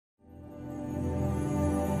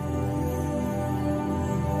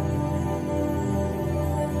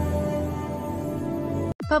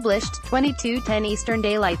Published, 22:10 Eastern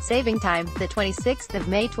Daylight Saving Time, the 26th of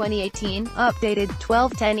May 2018. Updated,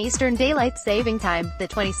 12:10 Eastern Daylight Saving Time, the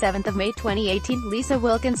 27th of May 2018. Lisa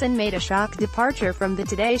Wilkinson made a shock departure from the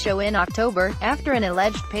Today Show in October, after an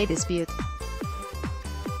alleged pay dispute.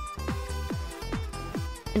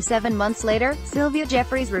 And 7 months later, Sylvia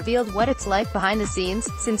Jeffreys revealed what it's like behind the scenes,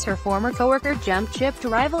 since her former coworker jumped ship to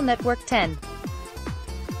rival Network 10.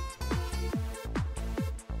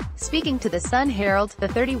 Speaking to the Sun Herald, the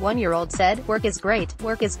 31-year-old said, "Work is great,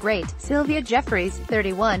 work is great." Sylvia Jeffreys,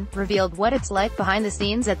 31, revealed what it's like behind the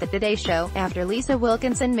scenes at the Today Show, after Lisa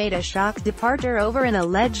Wilkinson made a shock departure over an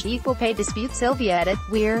alleged equal pay dispute. Sylvia added,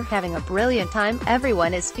 "We're having a brilliant time,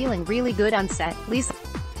 everyone is feeling really good on set." Lisa: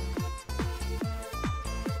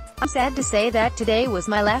 "I'm sad to say that today was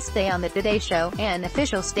my last day on the Today Show." An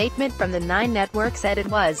official statement from the 9 network said it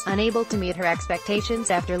was unable to meet her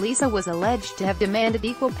expectations after Lisa was alleged to have demanded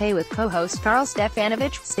equal pay with co-host Carl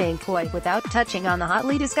Stefanovic, staying coy without touching on the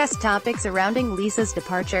hotly discussed topics surrounding Lisa's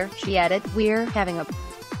departure. She added, "We're having a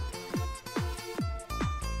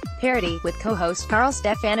parody with co-host Carl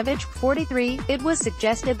Stefanovic, 43. It was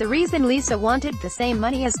suggested the reason Lisa wanted the same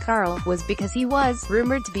money as Carl was because he was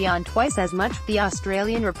rumored to be on twice as much." The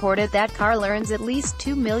Australian reported that Carl earns at least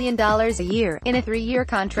 $2 million a year, in a 3-year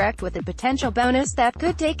contract with a potential bonus that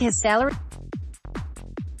could take his salary.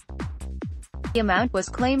 The amount was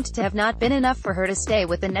claimed to have not been enough for her to stay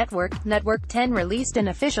with the network. Network 10 released an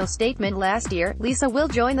official statement last year. Lisa will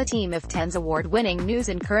join the team of 10's award-winning news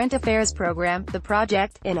and current affairs program, The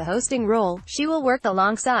Project, in a hosting role. She will work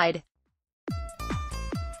alongside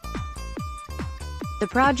The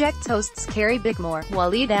Project's hosts Carrie Bickmore,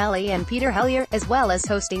 Waleed Ali and Peter Hellier, as well as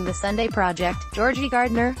hosting The Sunday Project. Georgie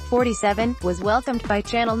Gardner, 47, was welcomed by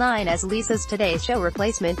Channel 9 as Lisa's Today Show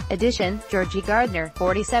replacement. Georgie Gardner,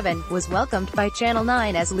 47, was welcomed by Channel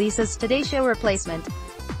 9 as Lisa's Today Show replacement.